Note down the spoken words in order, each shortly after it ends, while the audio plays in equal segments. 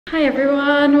Hi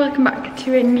everyone, welcome back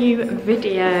to a new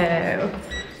video.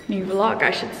 New vlog, I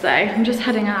should say. I'm just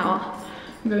heading out.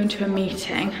 I'm going to a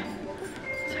meeting.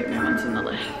 Let's hope no one's in the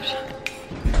lift.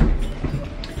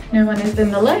 No one is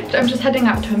in the lift. I'm just heading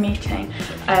out to a meeting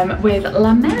with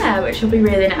La Mer, which will be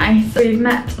really nice. We've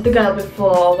met the girl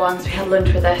before once, we had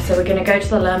lunch with her, so we're gonna go to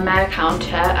the La Mer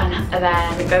counter and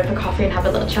then go for coffee and have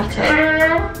a little chat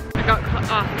up. I got cut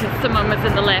off because someone was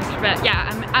in the lift, but yeah,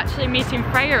 I'm actually meeting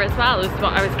Freya as well, is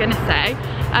what I was gonna say.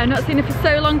 I've not seen her for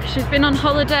so long because she's been on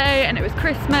holiday and it was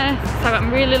Christmas, so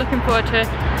I'm really looking forward to a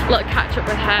little catch up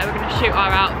with her. We're gonna shoot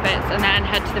our outfits and then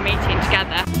head to the meeting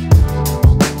together.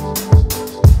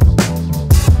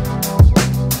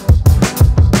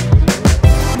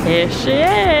 Here she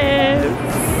is!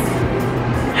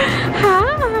 Hi!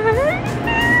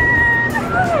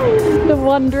 The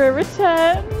Wanderer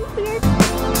returns!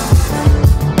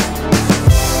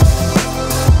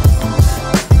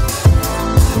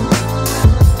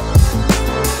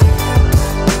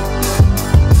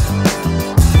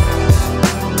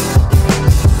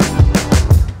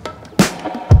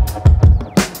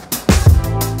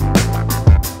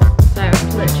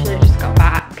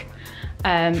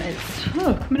 It's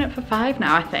coming up for 5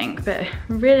 now, I think, but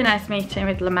really nice meeting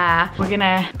with La Mer. We're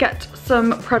gonna get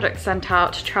some products sent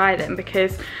out to try them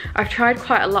because I've tried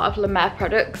quite a lot of La Mer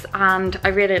products and I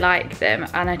really like them,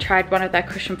 and I tried one of their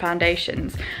cushion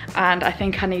foundations and I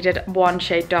think I needed one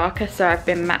shade darker, so I've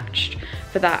been matched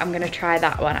for that. I'm gonna try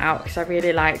that one out because I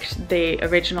really liked the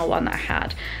original one that I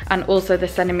had, and also they're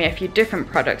sending me a few different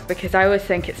products because I always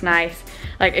think it's nice,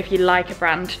 like if you like a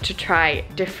brand, to try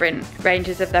different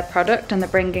ranges of their product, and they're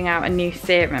bringing out a new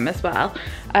serum as well,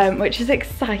 which is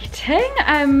exciting.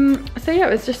 So yeah,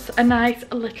 it was just a nice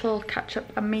little catch up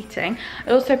and meeting.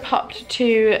 I also popped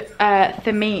to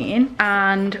Thermine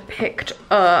and picked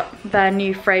up their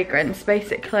new fragrance.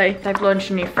 Basically, they've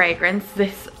launched a new fragrance.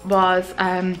 This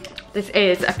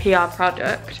is a PR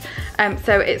product.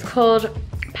 So it's called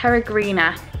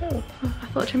Peregrina. Oh, I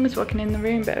thought Tim was walking in the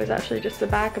room, but it was actually just a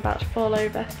bag about to fall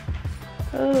over.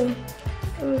 Oh,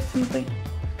 something.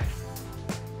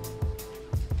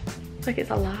 It's like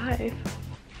it's alive.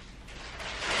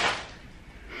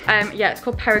 Yeah, it's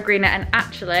called Peregrina, and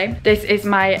actually this is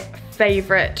my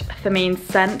favourite Thermine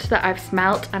scent that I've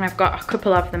smelt, and I've got a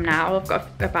couple of them now. I've got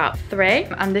about 3,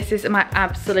 and this is my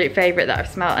absolute favourite that I've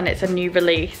smelt, and it's a new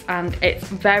release, and it's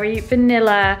very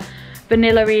vanilla-y.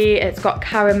 It's got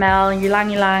caramel,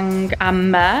 ylang ylang,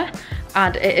 amber,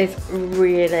 and it is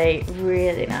really,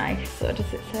 really nice. So what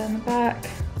does it say on the back?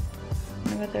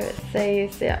 I don't know whether it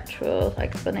says the actual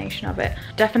explanation of it.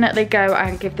 Definitely go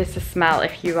and give this a smell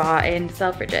if you are in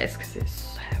Selfridges because it's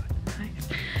so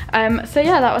nice. So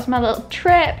yeah, that was my little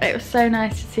trip. It was so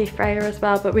nice to see Freya as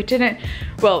well, but we did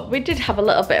have a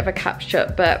little bit of a catch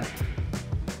up, but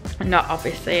not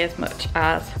obviously as much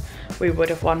as we would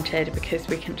have wanted because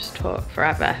we can just talk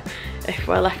forever if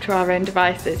we're left to our own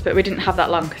devices. But we didn't have that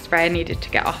long because Freya needed to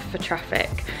get off for traffic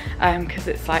because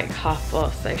it's like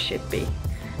 4:30,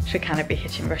 so should kind of be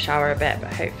hitting rush hour a bit,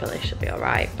 but hopefully she'll be all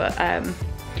right. But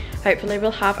hopefully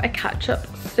we'll have a catch up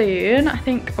soon. I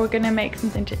think we're gonna make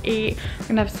something to eat. We're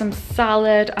gonna have some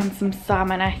salad and some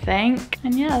salmon, I think.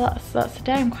 And yeah, that's the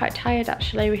day. I'm quite tired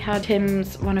actually. We had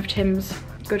one of Tim's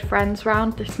good friends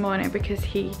round this morning because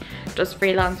he does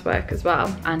freelance work as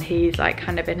well, and he's like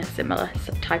kind of in a similar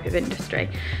type of industry.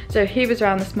 So he was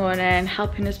around this morning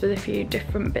helping us with a few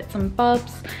different bits and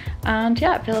bobs, and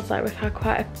yeah, it feels like we've had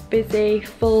quite a busy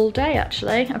full day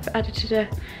actually. I've edited a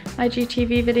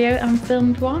IGTV video and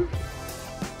filmed one.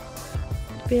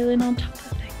 Feeling on top of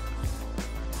things.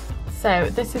 So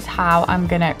this is how I'm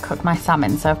gonna cook my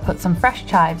salmon. So I've put some fresh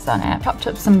chives on it, chopped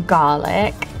up some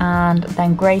garlic, and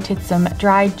then grated some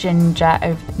fresh ginger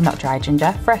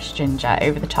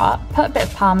over the top. Put a bit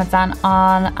of parmesan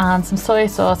on and some soy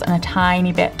sauce and a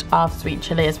tiny bit of sweet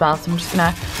chilli as well. So I'm just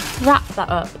gonna wrap that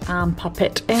up and pop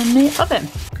it in the oven.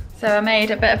 So I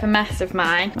made a bit of a mess of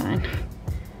mine.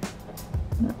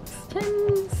 That's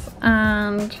Tim's,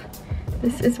 and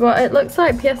this is what it looks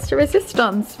like, pièce de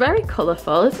résistance. Very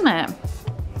colourful, isn't it?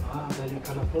 Ah, very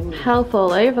colourful. Health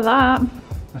all over that.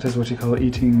 That is what you call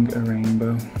eating a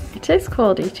rainbow. It is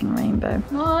called eating a rainbow.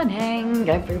 Morning,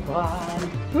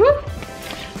 everyone. Woo!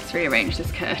 Let's rearrange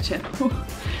this curtain.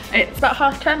 It's about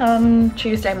 10:30 on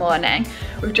Tuesday morning.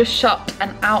 We've just shot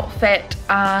an outfit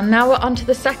and now we're on to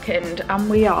the second, and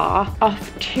we are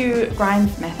off to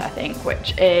Grindsmith, I think,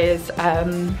 which is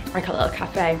like a little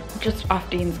cafe just off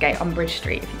Deansgate on Bridge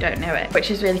Street, if you don't know it, which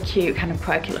is really cute, kind of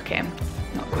quirky looking.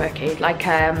 Not quirky, like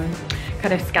kind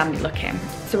of Scandi looking.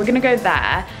 So we're gonna go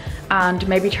there and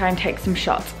maybe try and take some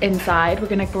shots inside. We're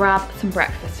gonna grab some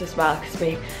breakfast as well because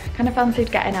we kind of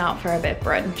fancied getting out for a bit of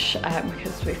brunch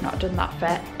because we've not done that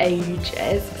for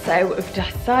ages. So we've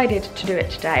decided to do it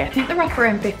today. I think they're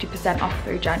offering 50% off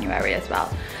through January as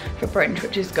well for brunch,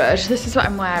 which is good. This is what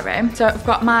I'm wearing. So I've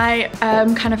got my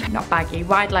kind of not baggy,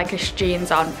 wide legish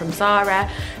jeans on from ZARA,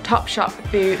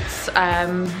 Topshop boots,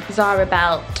 ZARA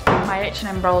belt, my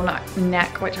H&M roll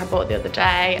neck, which I bought the other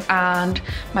day, and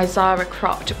my ZARA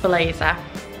cropped blazer.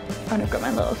 And I've got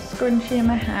my little scrunchie in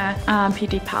my hair and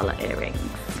PD palette earrings.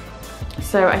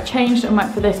 So I changed and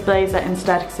went for this blazer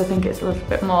instead because I think it's a little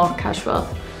bit more casual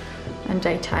and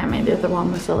daytime. The other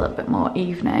one was a little bit more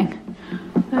evening.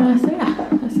 So yeah,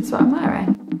 this is what I'm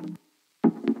wearing.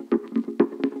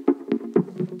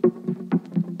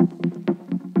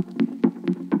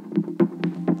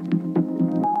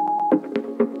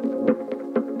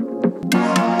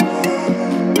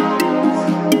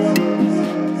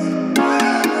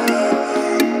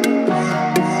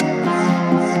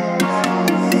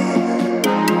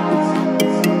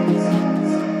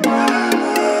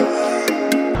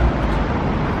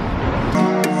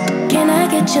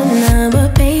 Your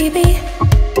number, baby,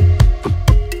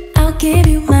 I'll give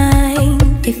you mine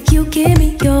if you give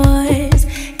me yours.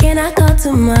 Can I call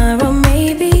tomorrow,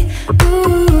 maybe?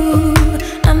 Ooh,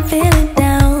 I'm feeling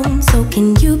down, so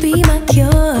can you be my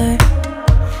cure?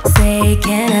 Say,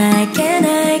 can I get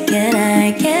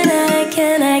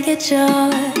your?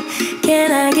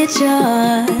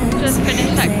 Just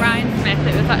finished at Grindsmith.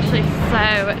 It was actually so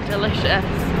delicious.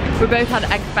 We both had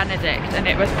Eggs Benedict and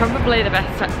it was probably the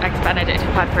best Eggs Benedict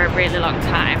I've had for a really long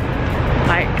time.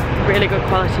 Like, really good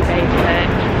quality bacon,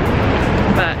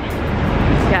 but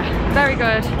yeah, very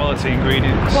good. Quality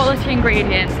ingredients. Quality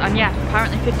ingredients, and yeah,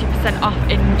 apparently 50% off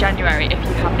in January if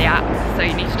you have the app. So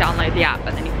you need to download the app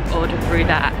and then you can order through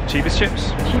that. Cheapest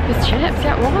chips? Cheapest chips,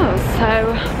 yeah it was.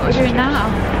 So what we're doing now,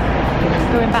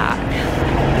 going back.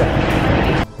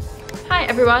 Hi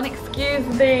everyone, excuse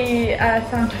the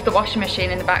sound of the washing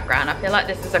machine in the background. I feel like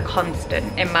this is a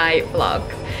constant in my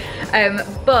vlogs.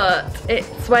 But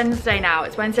it's Wednesday now,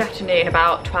 it's Wednesday afternoon,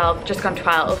 about 12, just gone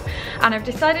 12, and I've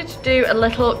decided to do a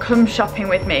little come shopping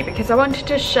with me because I wanted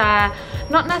to share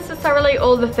not necessarily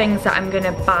all the things that I'm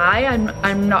gonna buy.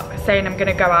 I'm not saying I'm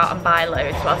gonna go out and buy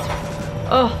loads whilst,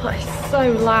 oh, it's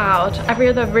so loud. Every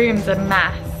other room's a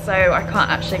mess, so I can't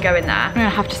actually go in there. I'm gonna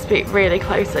have to speak really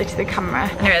closely to the camera.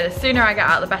 Anyway, the sooner I get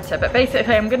out the better, but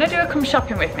basically I'm gonna do a come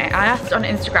shopping with me. I asked on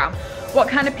Instagram what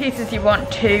kind of pieces you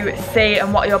want to see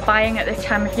and what you're buying at this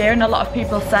time of year, and a lot of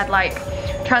people said like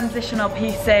transitional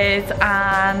pieces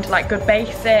and like good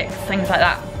basics, things like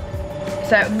that.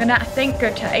 So I'm gonna, I think,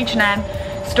 go to H&M,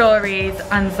 Stories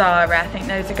and ZARA. I think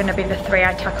those are going to be the three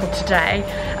I tackled today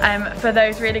for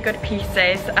those really good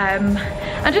pieces, and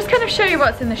just kind of show you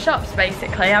what's in the shops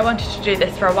basically. I wanted to do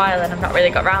this for a while and I've not really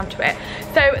got around to it.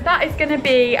 So that is going to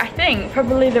be, I think,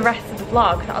 probably the rest of the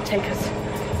vlog. That'll take us,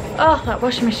 oh, that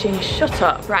washing machine, shut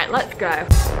up. Right, let's go.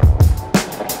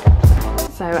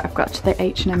 So I've got to the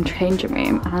H&M changing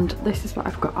room and this is what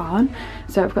I've got on.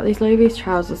 So I've got these Louis V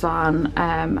trousers on,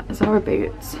 ZARA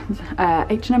boots,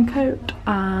 H&M coat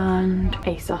and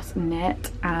ASOS knit,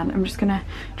 and I'm just gonna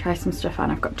try some stuff on.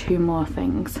 I've got two more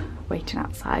things waiting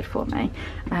outside for me.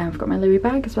 I've got my Louis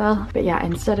bag as well, but yeah,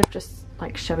 instead of just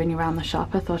like showing you around the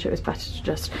shop, I thought it was better to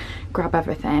just grab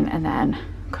everything and then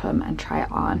come and try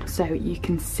it on so you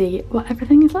can see what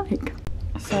everything is like.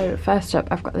 So first up,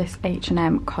 I've got this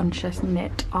H&M Conscious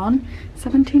knit on,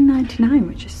 £17.99,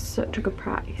 which is such a good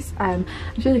price.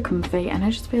 It's really comfy and I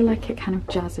just feel like it kind of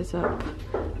jazzes up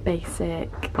basic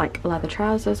like leather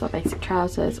trousers or basic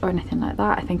trousers or anything like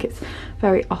that. I think it's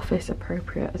very office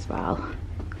appropriate as well.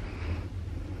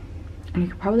 And you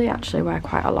could probably actually wear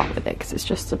quite a lot with it because it's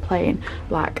just a plain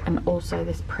black, and also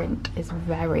this print is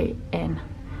very in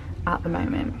at the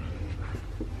moment.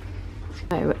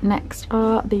 So next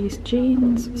are these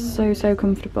jeans, so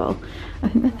comfortable. I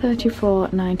think they're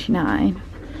 £34.99.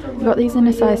 I've got these in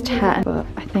a size 10, but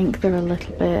I think they're a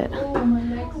little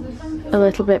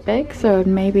bit big, so I'd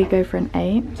maybe go for an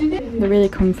 8. They're really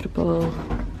comfortable,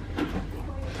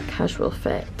 casual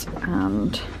fit,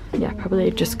 and yeah,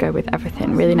 probably just go with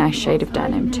everything. Really nice shade of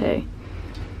denim too.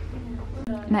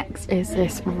 Next is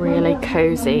this really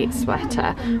cozy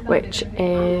sweater, which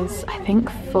is I think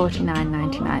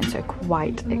 £49.99, so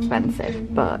quite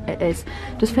expensive, but it is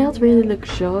just feels really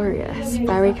luxurious,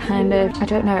 very kind of, I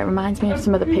don't know, it reminds me of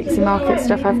some of the Pixie Market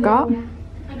stuff I've got.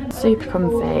 Super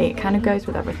comfy, kind of goes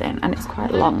with everything, and it's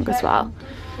quite long as well.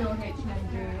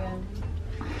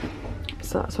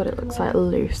 So that's what it looks like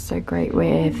loose, so great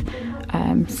with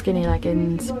skinny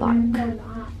leggings, black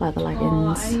leather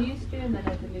leggings.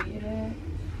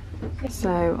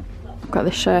 So I've got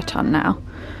this shirt on now,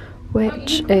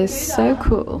 which is so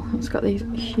cool. It's got these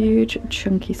huge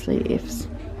chunky sleeves,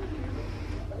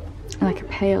 like a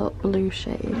pale blue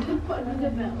shade.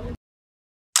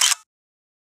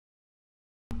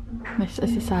 This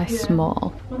is a size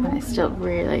small and it's still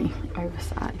really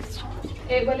oversized.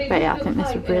 But yeah, I think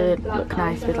this would really look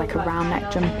nice with like a round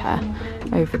neck jumper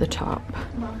over the top.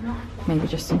 Maybe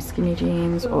just some skinny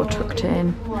jeans or tucked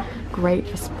in. Great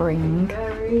for spring.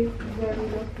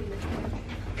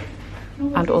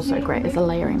 And also great as a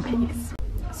layering piece.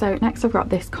 So next I've got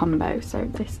this combo. So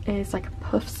this is like a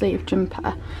puff sleeve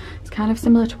jumper. It's kind of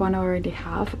similar to one I already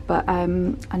have, but I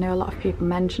know a lot of people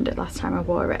mentioned it last time I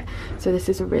wore it. So this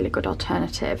is a really good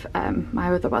alternative.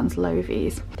 My other one's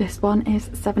Lovies. This one is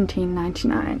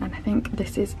 $17.99 and I think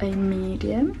this is a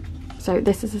medium. So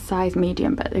this is a size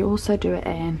medium, but they also do it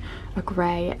in a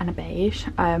grey and a beige.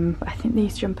 But I think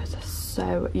these jumpers are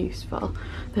so useful.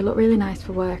 They look really nice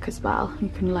for work as well. You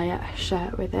can layer a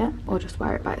shirt with it or just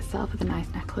wear it by itself with a nice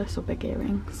necklace or big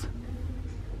earrings.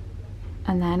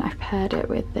 And then I've paired it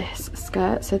with this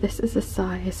skirt. So this is a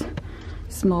size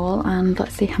small and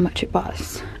let's see how much it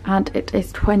was. And it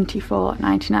is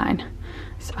 $24.99.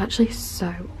 It's actually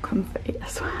so comfy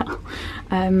as well.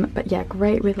 But yeah,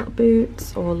 great with little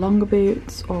boots or longer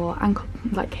boots or ankle,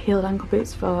 like heeled ankle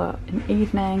boots for an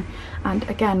evening. And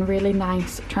again, really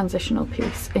nice transitional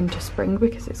piece into spring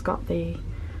because it's got the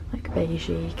like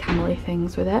beigey camel-y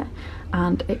things with it.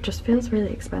 And it just feels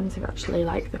really expensive actually,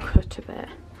 like the cut of it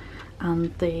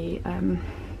and the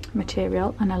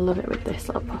material. And I love it with this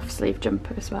little puff sleeve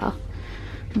jumper as well.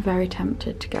 I'm very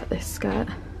tempted to get this skirt.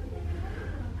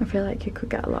 I feel like you could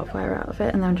get a lot of wear out of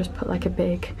it and then just put like a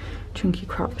big chunky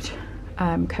cropped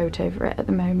coat over it at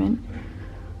the moment.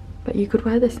 But you could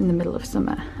wear this in the middle of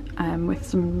summer with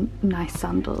some nice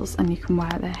sandals, and you can wear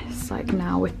this like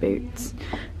now with boots.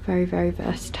 Very, very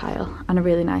versatile and a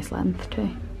really nice length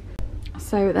too.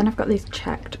 So then I've got these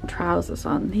checked trousers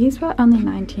on. These were only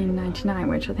 $19.99,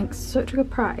 which I think is such a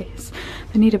good price.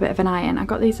 They need a bit of an iron. I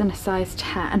got these in a size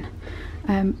 10.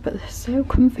 But they're so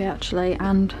comfy actually,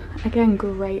 and again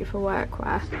great for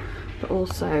workwear, but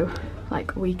also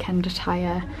like weekend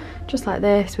attire, just like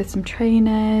this with some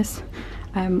trainers,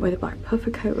 with a black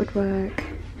puffer coat would work.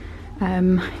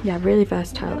 Yeah, really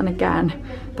versatile, and again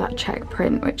that check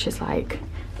print, which is like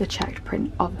the checked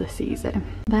print of the season.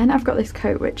 Then I've got this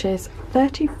coat which is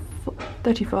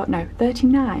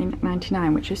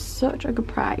 $39.99, which is such a good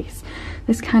price.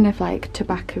 This kind of like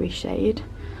tobacco-y shade.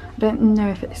 I don't know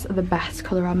if it's the best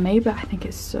colour on me, but I think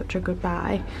it's such a good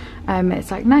buy. It's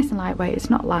like nice and lightweight,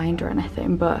 it's not lined or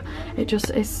anything, but it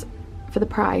just is, for the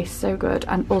price, so good,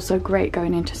 and also great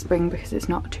going into spring because it's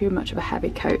not too much of a heavy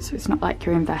coat, so it's not like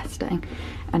you're investing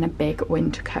in a big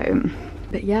winter coat.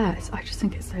 But yes, I just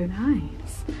think it's so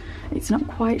nice. It's not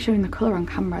quite showing the colour on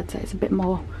camera. I'd say it's a bit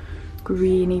more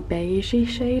greeny beigey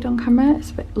shade on camera.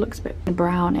 It looks a bit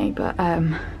browny, but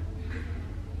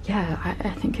yeah,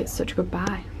 I think it's such a good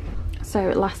buy.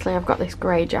 So lastly, I've got this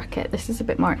grey jacket. This is a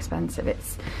bit more expensive.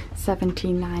 It's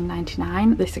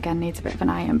 $17.99. This again needs a bit of an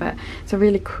iron, but it's a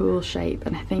really cool shape,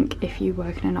 and I think if you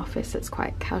work in an office that's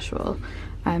quite casual,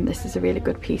 this is a really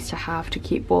good piece to have to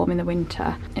keep warm in the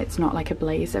winter. It's not like a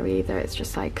blazer either, it's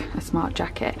just like a smart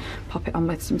jacket. Pop it on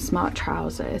with some smart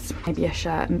trousers, maybe a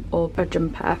shirt or a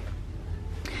jumper,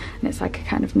 and it's like a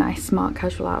kind of nice smart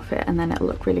casual outfit, and then it'll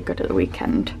look really good at the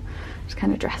weekend. Just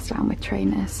kind of dress down with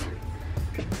trainers.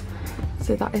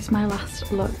 So that is my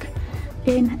last look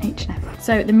in H&M.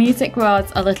 So the music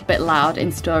was a little bit loud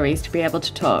in stories to be able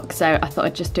to talk, so I thought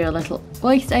I'd just do a little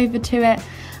voice over to it.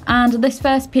 And this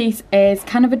first piece is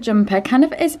kind of a jumper, kind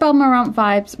of Isabel Marant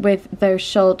vibes with those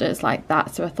shoulders like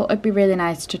that. So I thought it'd be really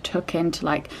nice to tuck into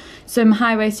like some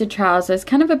high-waisted trousers,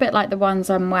 kind of a bit like the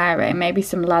ones I'm wearing. Maybe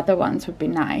some leather ones would be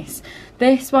nice.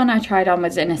 This one I tried on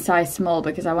was in a size small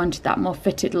because I wanted that more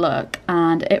fitted look,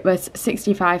 and it was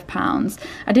 £65.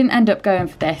 I didn't end up going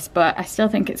for this, but I still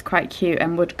think it's quite cute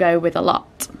and would go with a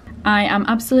lot. I am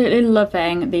absolutely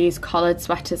loving these collared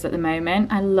sweaters at the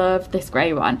moment. I love this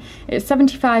grey one. It's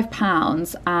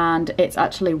 £75 and it's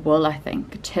actually wool, I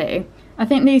think, too. I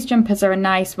think these jumpers are a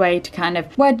nice way to kind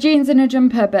of wear jeans in a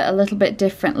jumper but a little bit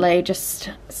differently,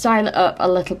 just style it up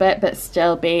a little bit but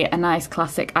still be a nice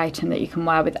classic item that you can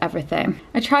wear with everything.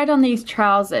 I tried on these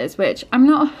trousers, which I'm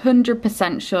not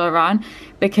 100% sure on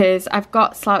because I've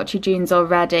got slouchy jeans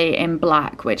already in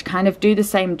black which kind of do the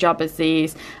same job as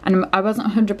these, and I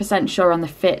wasn't 100% sure on the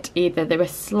fit either. They were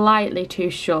slightly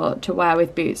too short to wear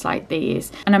with boots like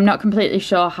these, and I'm not completely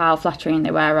sure how flattering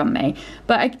they were on me,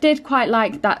 but I did quite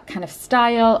like that kind of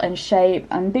style and shape,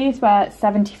 and these were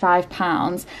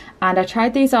 £75, and I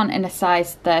tried these on in a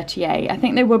size 38. I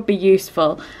think they would be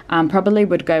useful and probably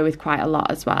would go with quite a lot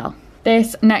as well.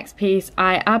 This next piece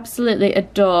I absolutely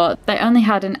adore. They only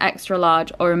had an extra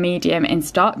large or a medium in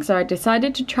stock, so I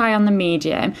decided to try on the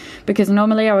medium because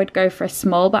normally I would go for a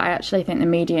small, but I actually think the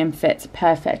medium fits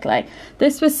perfectly.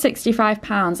 This was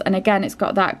 £65, and again it's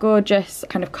got that gorgeous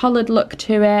kind of collared look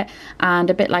to it and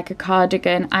a bit like a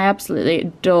cardigan. I absolutely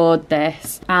adored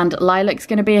this, and lilac's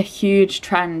going to be a huge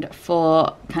trend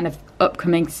for kind of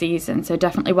upcoming season, so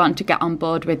definitely want to get on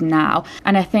board with now.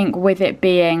 And I think with it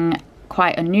being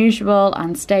quite unusual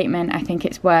and statement, I think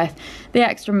it's worth the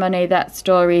extra money that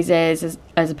Stories is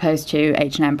as opposed to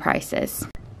H&M prices.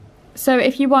 So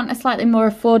if you want a slightly more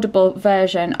affordable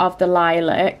version of the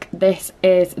lilac, this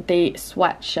is the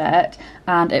sweatshirt,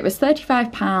 and it was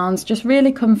 £35, just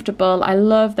really comfortable. I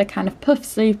love the kind of puff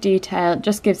sleeve detail. It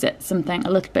just gives it something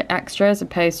a little bit extra as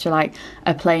opposed to like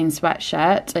a plain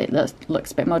sweatshirt. It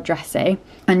looks a bit more dressy.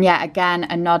 And yeah, again,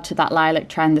 a nod to that lilac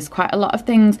trend. There's quite a lot of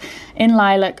things in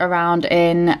lilac around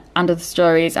in Under the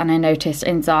Stories, and I noticed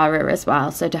in Zara as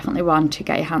well, so definitely one to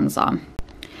get your hands on.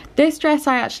 This dress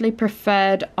I actually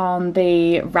preferred on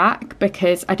the rack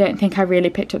because I don't think I really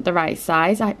picked up the right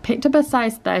size. I picked up a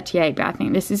size 38, but I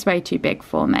think this is way too big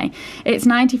for me. It's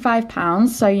 £95,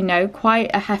 so you know,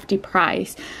 quite a hefty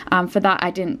price. For that,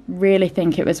 I didn't really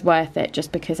think it was worth it,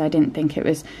 just because I didn't think it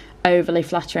was overly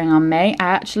flattering on me. I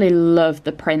actually love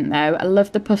the print though. I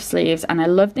love the puff sleeves and I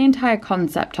love the entire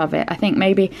concept of it. I think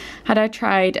maybe had I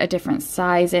tried a different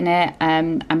size in it,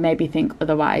 I maybe think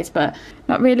otherwise, but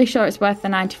not really sure it's worth the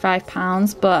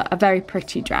 £95, but a very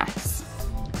pretty dress.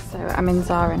 So I'm in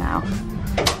Zara now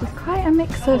with quite a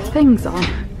mix of things on.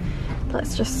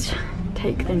 Let's just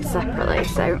take them separately.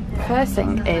 So first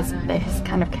thing is this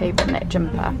kind of cable knit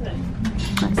jumper.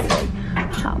 Let's see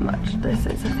how much this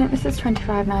is. I think this is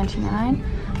 £25.99.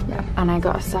 Yeah, and I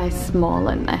got a size small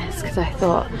in this because I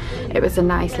thought it was a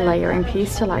nice layering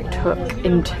piece to like tuck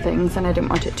into things, and I didn't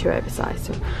want it too oversized.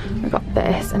 So I got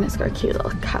this, and it's got a cute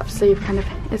little cap sleeve, kind of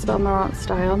Isabel Marant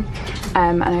style.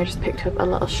 And I just picked up a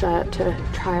little shirt to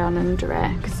try on under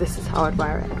it because this is how I'd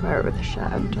wear it. I'd wear it with a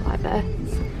shirt under like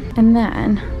this. And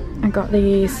then I got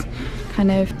these kind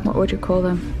of, what would you call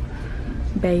them?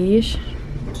 Beige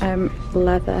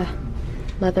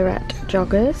leatherette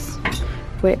joggers,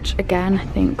 which again I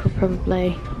think will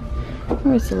probably,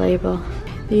 where is the label?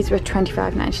 These were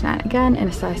 £25.99, again in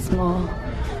a size small,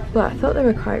 but I thought they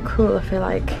were quite cool. I feel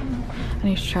like I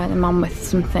need to try them on with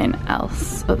something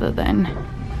else other than,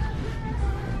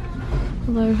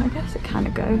 although I guess it kind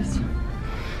of goes.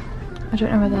 I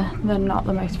don't know whether they're not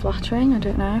the most flattering, I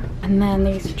don't know. And then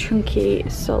these chunky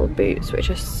sole boots, which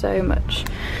are so much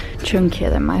chunkier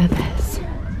than my others.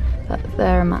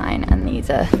 They're mine, and these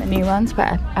are the new ones,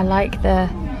 but I like the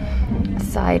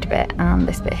side bit and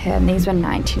this bit here, and these were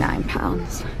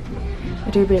 £99. I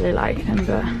do really like them,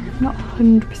 but I'm not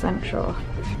 100% sure.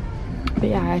 But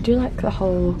yeah, I do like the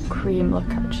whole cream look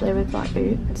actually with black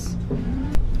boots.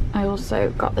 I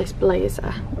also got this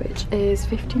blazer, which is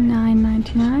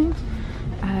 £59.99,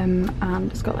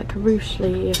 and it's got like a ruche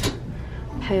sleeve,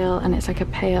 pale, and it's like a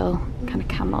pale kind of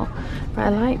camel, but I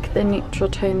like the neutral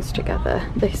tones together.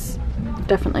 This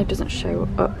definitely doesn't show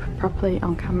up properly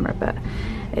on camera, but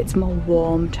it's more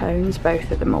warm tones. Both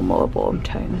of them are more warm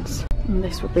tones, and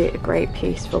this would be a great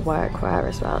piece for workwear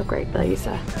as well, a great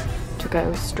blazer to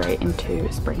go straight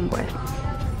into spring with.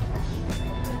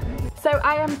 So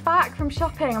I am back from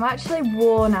shopping. I'm actually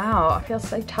worn out. I feel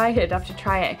so tired after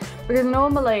trying, because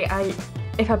normally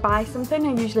if I buy something,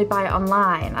 I usually buy it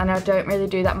online, and I don't really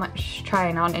do that much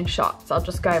trying on in shops. I'll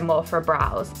just go more for a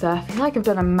browse. So I feel like I've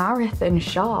done a marathon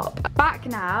shop. Back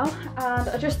now, and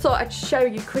I just thought I'd show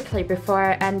you quickly before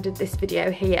I ended this video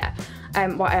here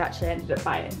what I actually ended up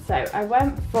buying. So I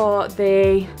went for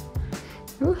the,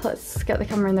 ooh, let's get the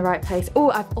camera in the right place.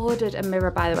 Oh, I've ordered a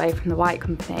mirror, by the way, from the White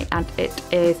Company, and it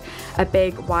is a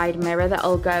big wide mirror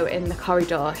that'll go in the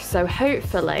corridor. So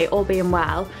hopefully, all being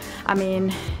well, I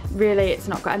mean, really it's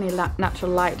not got any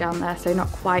natural light down there, so not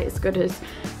quite as good as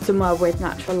somewhere with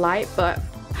natural light, but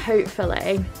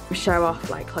hopefully show off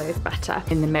like clothes better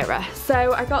in the mirror.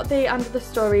 So I got the Under the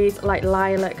Stories like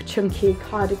lilac chunky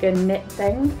cardigan knit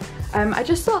thing. I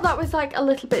just thought that was like a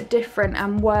little bit different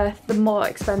and worth the more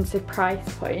expensive price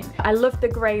point. I love the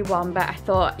grey one, but I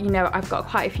thought, you know, I've got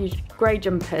quite a few grey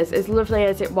jumpers. As lovely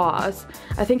as it was,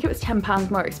 I think it was £10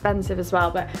 more expensive as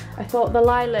well, but I thought the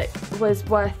lilac was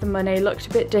worth the money. Looked a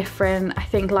bit different. I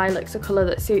think lilac's a colour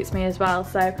that suits me as well,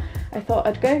 so I thought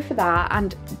I'd go for that,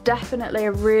 and definitely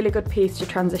a really good piece to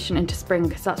transition into spring,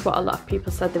 because that's what a lot of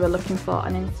people said they were looking for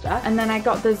on Insta. And then I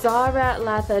got the ZARA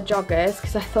leather joggers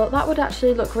because I thought that would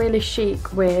actually look really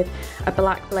chic with a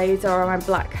black blazer or my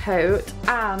black coat,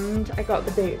 and I got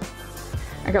the boots.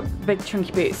 I got big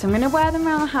chunky boots, so I'm going to wear them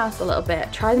around the house a little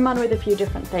bit, try them on with a few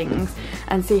different things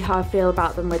and see how I feel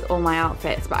about them with all my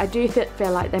outfits. But I do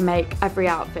feel like they make every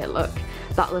outfit look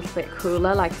that little bit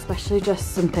cooler, like especially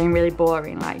just something really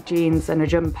boring like jeans and a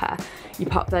jumper. You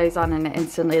pop those on and it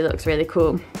instantly looks really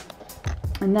cool.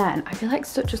 And then I feel like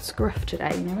such a scruff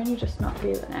today, you know, when you're just not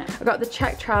feeling it. I got the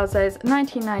check trousers,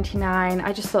 $19.99.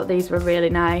 I just thought these were really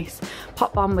nice.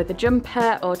 Pop on with a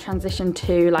jumper or transition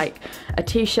to like a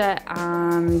t-shirt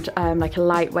and like a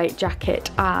lightweight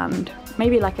jacket and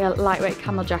maybe like a lightweight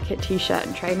camel jacket, t-shirt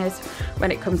and trainers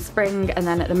when it comes spring. And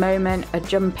then at the moment, a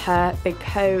jumper, big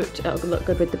coat, it'll look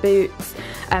good with the boots.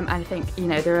 And I think, you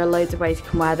know, there are loads of ways you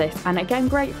can wear this. And again,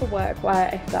 great for work wear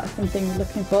if that's something you're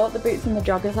looking for. The boots and the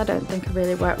joggers I don't think are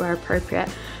really workwear appropriate,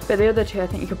 but the other two I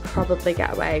think you could probably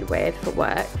get away with for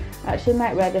work. I actually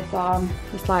might wear this on,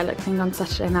 this lilac thing on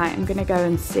Saturday night. I'm gonna go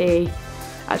and see.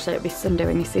 Actually, it'll be Sunday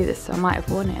when you see this, so I might have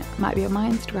worn it. It might be on my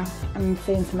Instagram. I'm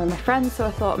seeing some of my friends, so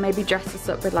I thought maybe dress this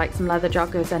up with like some leather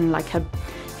joggers and like a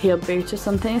heel boot or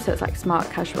something, so it's like smart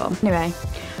casual. Anyway,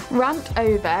 rant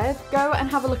over. Go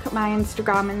and have a look at my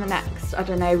Instagram in the next, I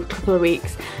don't know, couple of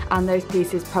weeks, and those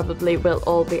pieces probably will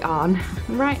all be on.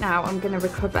 Right now, I'm gonna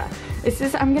recover.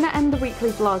 I'm gonna end the weekly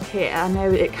vlog here. I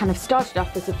know it kind of started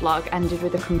off as a vlog, ended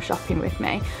with a come shopping with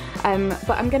me,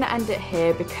 but I'm gonna end it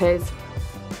here because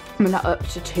I'm not up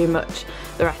to too much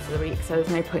the rest of the week, so there's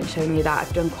no point showing you that.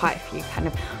 I've done quite a few kind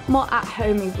of more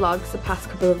at-homey vlogs the past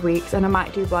couple of weeks, and I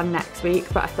might do one next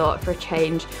week, but I thought for a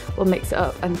change we'll mix it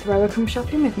up and throw a come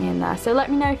shopping with me in there. So let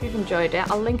me know if you've enjoyed it.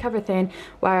 I'll link everything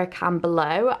where I can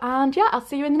below, and yeah, I'll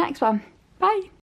see you in the next one. Bye!